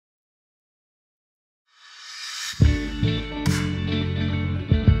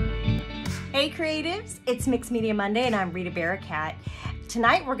Hey creatives, it's Mixed Media Monday and I'm Rita Bearcat.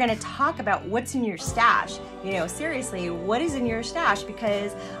 Tonight we're gonna talk about what's in your stash. You know, seriously, what is in your stash?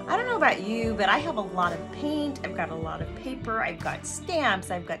 Because I don't know about you, but I have a lot of paint, I've got a lot of paper, I've got stamps,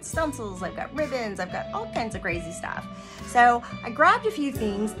 I've got stencils, I've got ribbons, I've got all kinds of crazy stuff. So I grabbed a few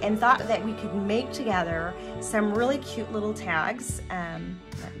things and thought that we could make together some really cute little tags. Let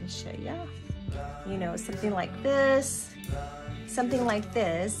me show you. You know, something like this,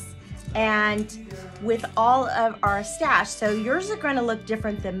 and with all of our stash. So yours are gonna look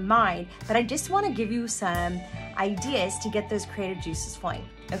different than mine, but I just wanna give you some ideas to get those creative juices flowing.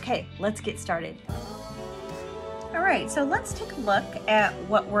 Okay, let's get started. All right, so let's take a look at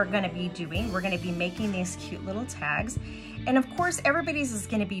what we're gonna be doing. We're gonna be making these cute little tags. And of course, everybody's is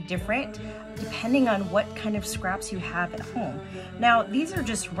gonna be different depending on what kind of scraps you have at home. Now, these are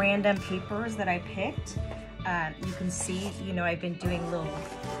just random papers that I picked. You can see, you know, I've been doing little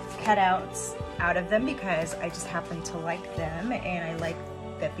cutouts out of them because I just happen to like them and I like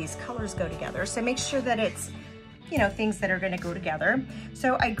that these colors go together. So make sure that it's, you know, things that are gonna go together.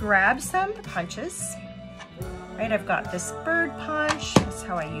 So I grabbed some punches, right? I've got this bird punch, that's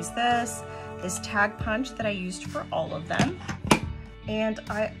how I use this tag punch that I used for all of them. And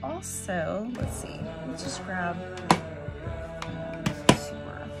I also, let's see, let's just grab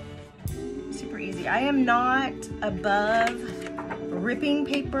super easy. I am not above ripping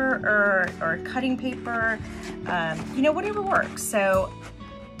paper or cutting paper, you know, whatever works. So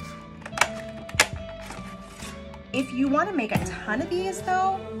if you want to make a ton of these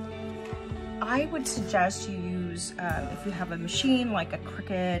though, I would suggest you use, if you have a machine like a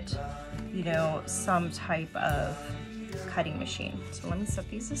Cricut, you know, some type of cutting machine. So let me set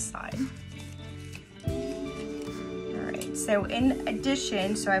these aside. All right, so in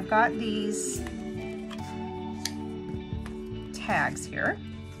addition, so I've got these tags here.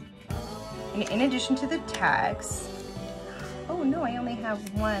 And in addition to the tags, oh no, I only have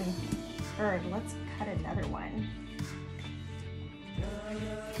one bird. Let's cut another one.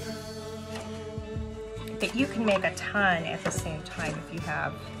 But you can make a ton at the same time if you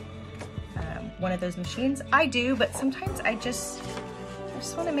have one of those machines. I do, but sometimes I just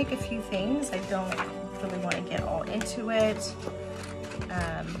want to make a few things. I don't really want to get all into it.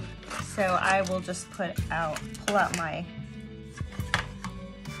 So I will just pull out my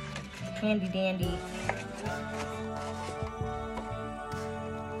handy dandy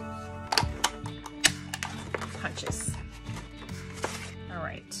punches. All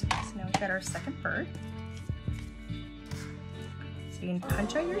right, so now we've got our second bird. So you can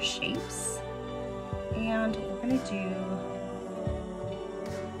punch out your shapes, and we're gonna do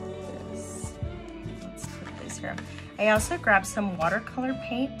this. Let's put this here. I also grabbed some watercolor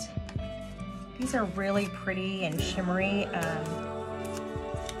paint. These are really pretty and shimmery.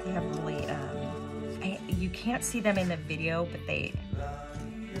 They have really, you can't see them in the video, but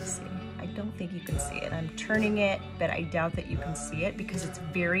let's see, I don't think you can see it. I'm turning it, but I doubt that you can see it because it's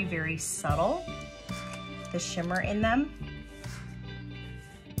very, very subtle, the shimmer in them.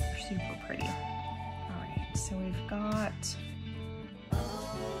 They're super pretty. All right, so we've got,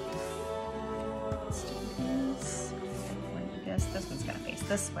 let's do this. This one's gonna face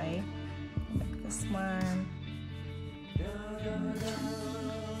this way. Like this one.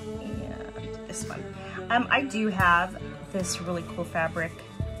 And this one. I do have this really cool fabric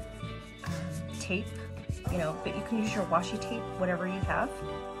tape, you know, but you can use your washi tape, whatever you have.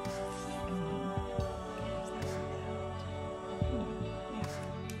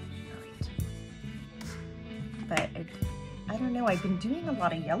 But I don't know, I've been doing a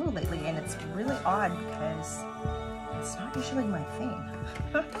lot of yellow lately and it's really odd because it's not usually my thing.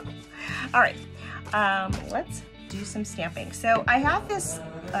 All right, let's do some stamping. So I have this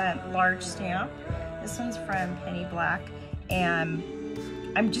large stamp. This one's from Penny Black, and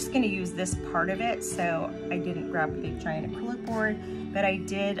I'm just gonna use this part of it, so I didn't grab a big giant acrylic board, but I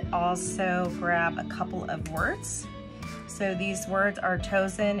did also grab a couple of words. So these words are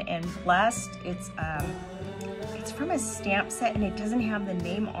chosen and blessed. It's from a stamp set and it doesn't have the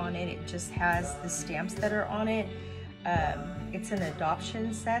name on it, it just has the stamps that are on it. It's an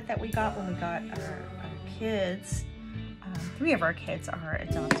adoption set that we got when we got our kids. 3 of our kids are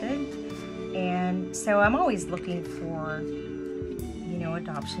adopted, and so I'm always looking for, you know,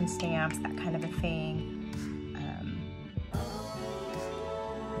 adoption stamps, that kind of a thing,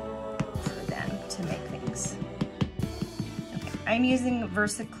 for them to make things. Okay, I'm using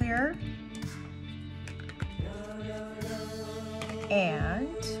VersaClear, and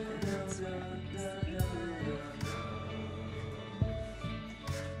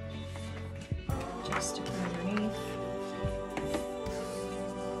just underneath.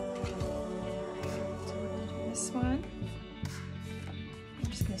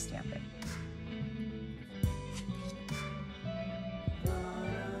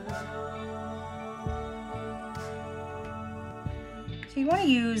 So you want to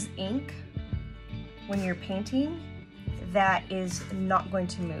use ink when you're painting that is not going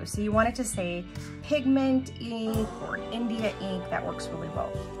to move. So you want it to say pigment ink or India ink. That works really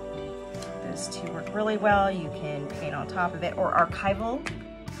well. Those two work really well. You can paint on top of it, or archival.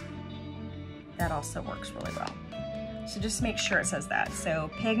 That also works really well. So just make sure it says that.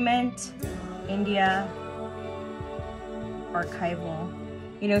 So pigment, India, archival.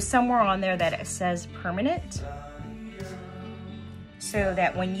 You know, somewhere on there that it says permanent, so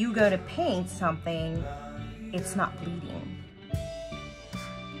that when you go to paint something, it's not bleeding.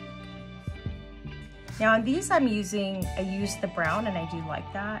 Now on these I used the brown, and I do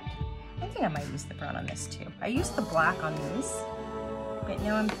like that. I think I might use the brown on this too. I used the black on these, but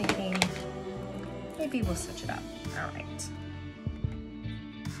now I'm thinking maybe we'll switch it up. All right.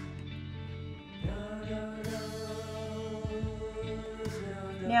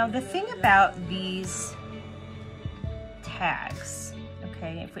 Now the thing about these tags,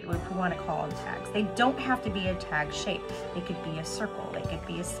 okay, if we want to call them tags, they don't have to be a tag shape. They could be a circle, they could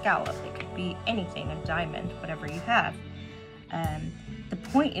be a scallop, they could be anything, a diamond, whatever you have. The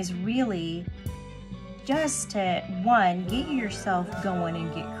point is really just to, one, get yourself going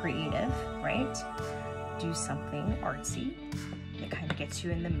and get creative, right? Do something artsy that kind of gets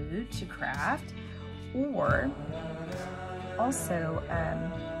you in the mood to craft, or also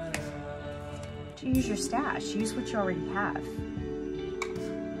to use your stash. Use what you already have,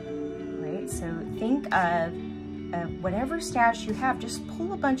 right? So think of whatever stash you have. Just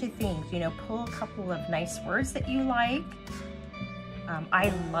pull a bunch of things, you know, pull a couple of nice words that you like.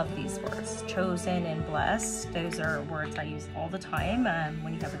 I love these words, chosen and blessed. Those are words I use all the time.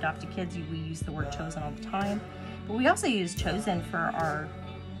 When you have adopted kids, we use the word chosen all the time. But we also use chosen for our,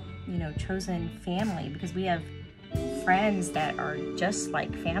 you know, chosen family, because we have friends that are just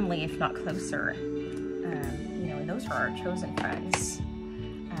like family, if not closer. You know, and those are our chosen friends.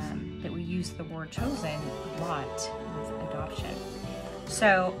 That we use the word chosen a lot with adoption.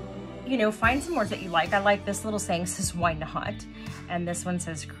 So, you know, find some words that you like. I like this little saying says, why not? And this one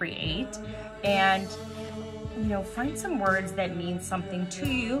says create. And, you know, find some words that mean something to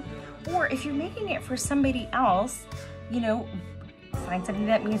you. Or if you're making it for somebody else, you know, find something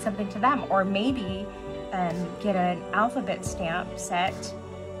that means something to them. Or maybe get an alphabet stamp set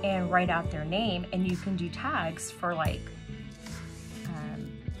and write out their name, and you can do tags for like,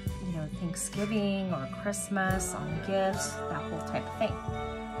 you know, Thanksgiving or Christmas, on gifts, that whole type of thing.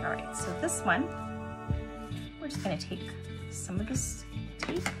 All right, so this one, we're just gonna take some of this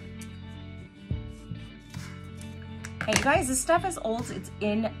tape. Hey you guys, this stuff is old. It's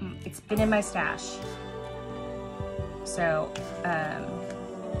been in my stash. So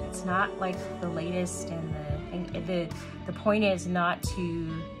it's not like the latest and the thing. The point is not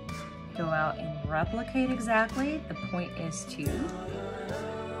to go out and replicate exactly. The point is to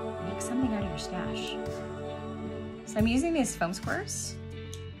make something out of your stash. So I'm using these foam squares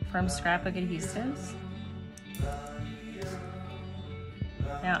from Scrapbook Adhesives.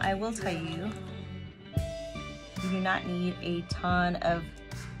 Now I will tell you, you do not need a ton of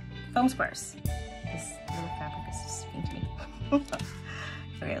foam squares. This little fabric is just speaking to me.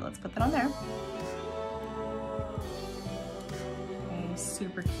 Okay, let's put that on there. Okay,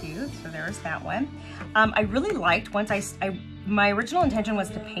 super cute. So there's that one. I really liked, my original intention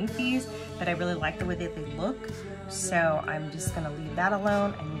was to paint these, but I really like the way that they look. So I'm just gonna leave that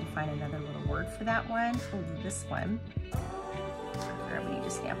alone. I need to find another little word for that one. Oh, this one. We need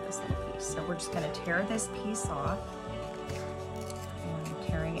to stamp this little piece. So we're just gonna tear this piece off. And I'm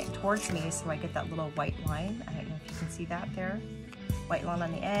tearing it towards me so I get that little white line. I don't know if you can see that there. White line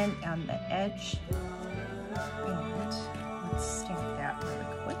on the end, on the edge. And let's stamp that really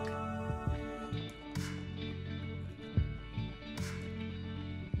quick.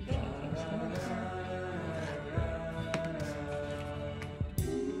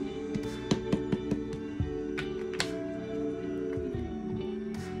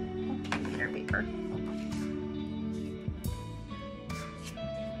 Paper.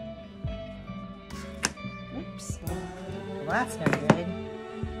 Oops. Well, that's no good.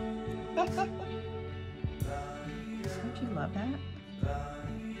 Don't you love that?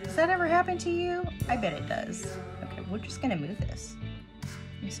 Does that ever happen to you? I bet it does. Okay, we're just gonna move this.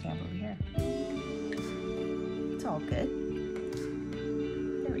 Let me stamp over here. It's all good.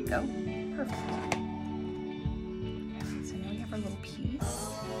 There we go. Perfect. Okay, so now we have our little piece.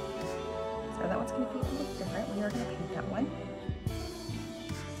 So that one's going to be a little different. We are going to paint that one.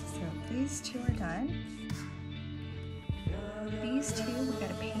 So these two are done. These two we got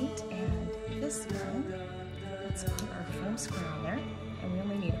to paint, and this one, let's put our foam square on there. And we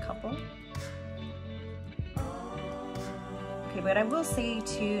only need couple. Okay, but I will say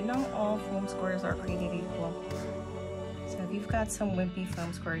too, not all foam squares are created equal. So if you've got some wimpy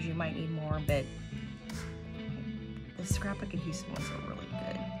foam squares, you might need more, but the scrapbook adhesive ones are really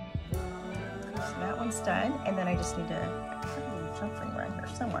good. So that one's done, and then I just need to, I have a little jump ring around here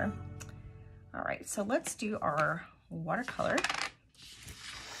somewhere. All right, so let's do our watercolor.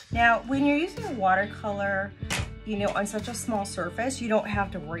 Now, when you're using watercolor, you know, on such a small surface, you don't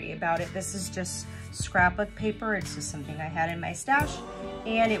have to worry about it. This is just scrapbook paper. It's just something I had in my stash,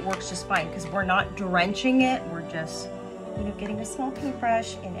 and it works just fine because we're not drenching it. We're just, you know, getting a small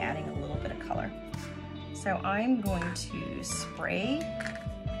paintbrush and adding a little bit of color. So I'm going to spray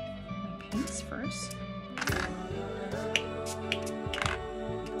my paints first.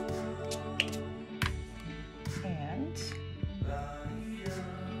 And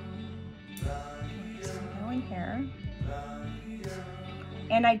so I go in here.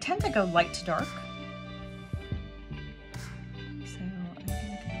 And I tend to go light to dark. So I'm going to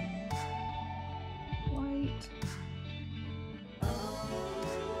go white.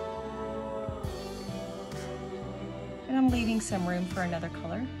 And I'm leaving some room for another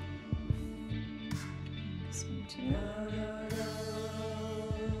color. This one too.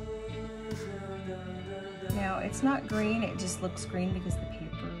 Now it's not green, it just looks green because the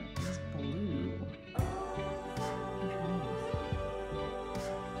paper is blue.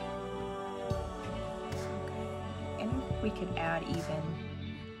 Okay. And we could add even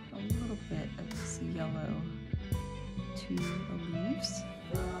a little bit of this yellow to the leaves.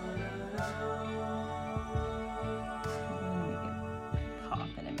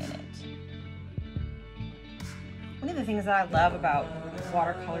 One of the things that I love about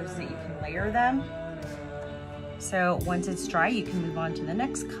watercolors is that you can layer them. So once it's dry, you can move on to the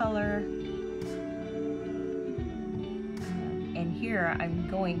next color. And here I'm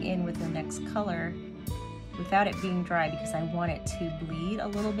going in with the next color without it being dry because I want it to bleed a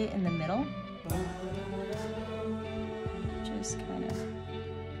little bit in the middle. Just kind of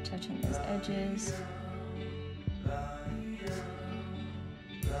touching those edges.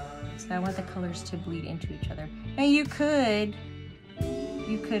 So I want the colors to bleed into each other. Now you could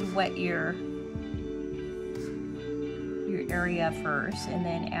wet your area first and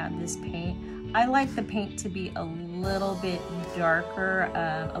then add this paint. I like the paint to be a little bit darker,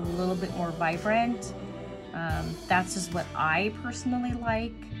 a little bit more vibrant. That's just what I personally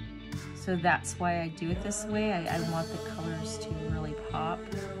like. So that's why I do it this way. I want the colors to really pop.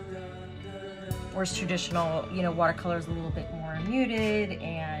 Whereas traditional, you know, watercolor is a little bit more muted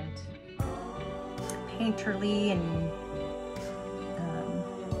and painterly and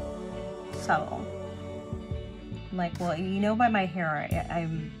subtle. Like, well, you know, by my hair,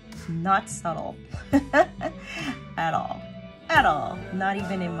 I'm not subtle at all, not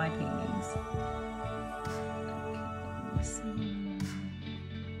even in my paintings. Okay, let me see.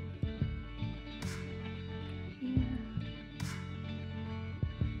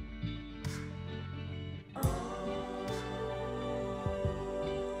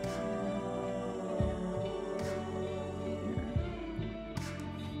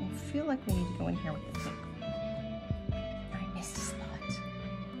 I feel like we need to go in here with the pink. I missed a spot.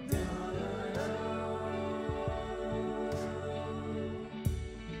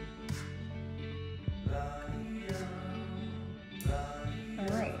 All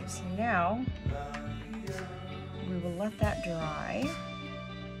right, so now we will let that dry.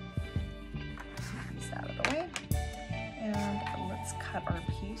 Get these out of the way. And let's cut our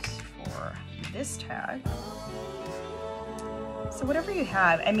piece for this tag. So whatever you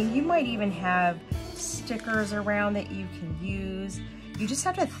have, I mean, you might even have stickers around that you can use. You just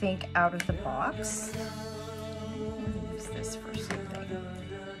have to think out of the box. I'm gonna use this for something.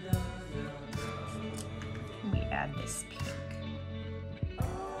 We add this pink.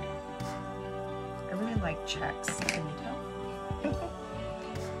 I really like checks, can you tell?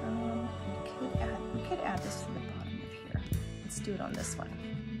 We could add this to the bottom of here. Let's do it on this one,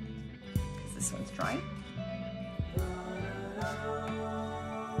 because this one's dry.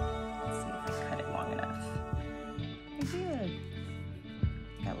 Let's see if I cut it long enough. I did.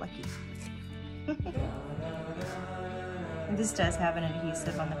 Got lucky. And this does have an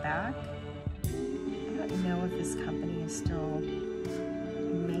adhesive on the back. I don't know if this company is still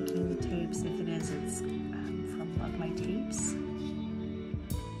making the tapes. If it is, it's from Love My Tapes.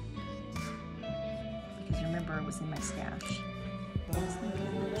 Because remember, it was in my stash. Let's make it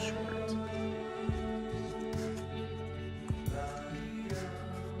a little short.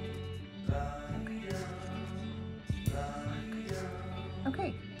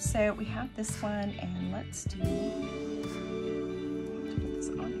 Okay, so we have this one, and let's put this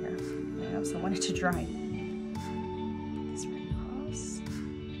on there. I also want it to dry. Put this right across.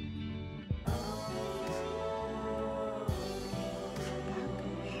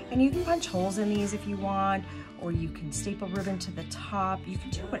 And you can punch holes in these if you want, or you can staple ribbon to the top. You can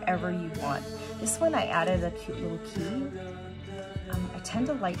do whatever you want. This one I added a cute little key. I tend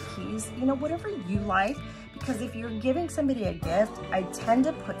to like keys, you know, whatever you like, because if you're giving somebody a gift, I tend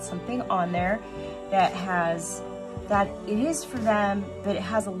to put something on there that it is for them, but it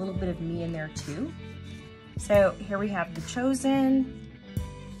has a little bit of me in there too. So here we have the chosen,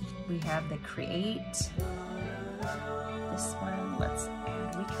 we have the create. This one, let's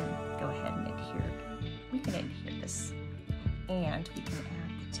add, we can go ahead and adhere. We can adhere this, and we can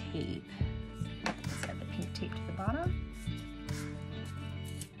add the tape. Let's add the pink tape to the bottom.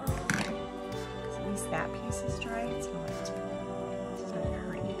 At least that piece is dry. It's not gonna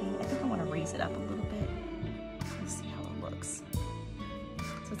hurt anything. I think I want to raise it up a little bit. Let's see how it looks.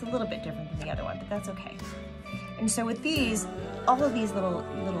 So it's a little bit different than the other one, but that's okay. And so with these, all of these little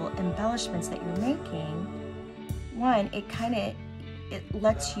embellishments that you're making, one, it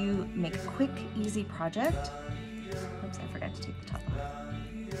lets you make a quick, easy project. Oops, I forgot to take the top off.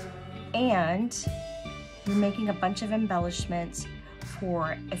 And you're making a bunch of embellishments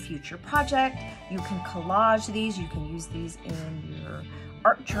for a future project. You can collage these, you can use these in your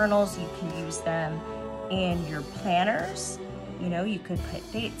art journals, you can use them in your planners. You know, you could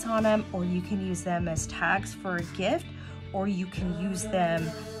put dates on them, or you can use them as tags for a gift, or you can use them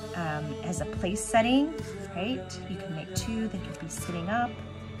as a place setting, right? You can make two that could be sitting up,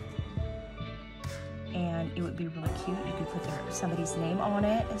 and it would be really cute. You could put somebody's name on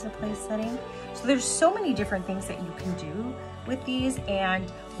it as a place setting. So there's so many different things that you can do with these,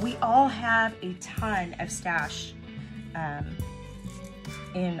 and we all have a ton of stash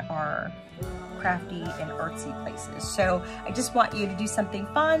in our crafty and artsy places. So I just want you to do something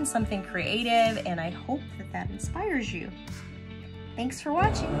fun, something creative, and I hope that that inspires you. Thanks for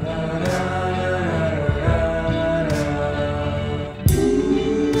watching.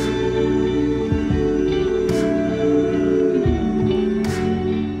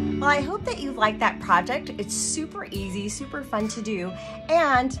 Well, I hope that you like that project. It's super easy, super fun to do,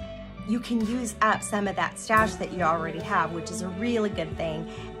 and you can use up some of that stash that you already have, which is a really good thing.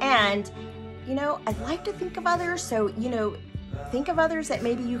 And, you know, I'd like to think of others, so, you know, think of others that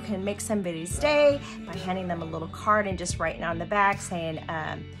maybe you can make somebody's day by handing them a little card and just writing on the back saying,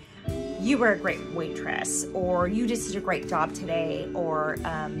 you were a great waitress, or you just did a great job today, or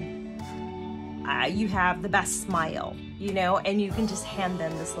you have the best smile, you know, and you can just hand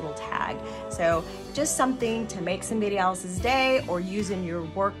them this little tag. So just something to make somebody else's day, or use in your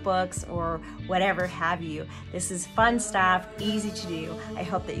workbooks or whatever have you. This is fun stuff, easy to do. I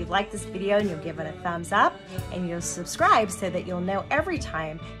hope that you like this video and you'll give it a thumbs up, and you'll subscribe so that you'll know every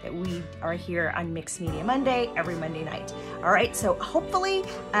time that we are here on Mixed Media Monday, every Monday night. All right, so hopefully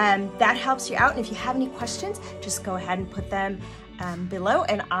that helps you out. And if you have any questions, just go ahead and put them below,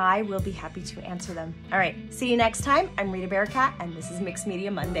 and I will be happy to answer them. All right, see you next time. I'm Rita Bearcat, and this is Mixed Media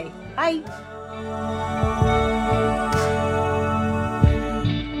Monday. Bye.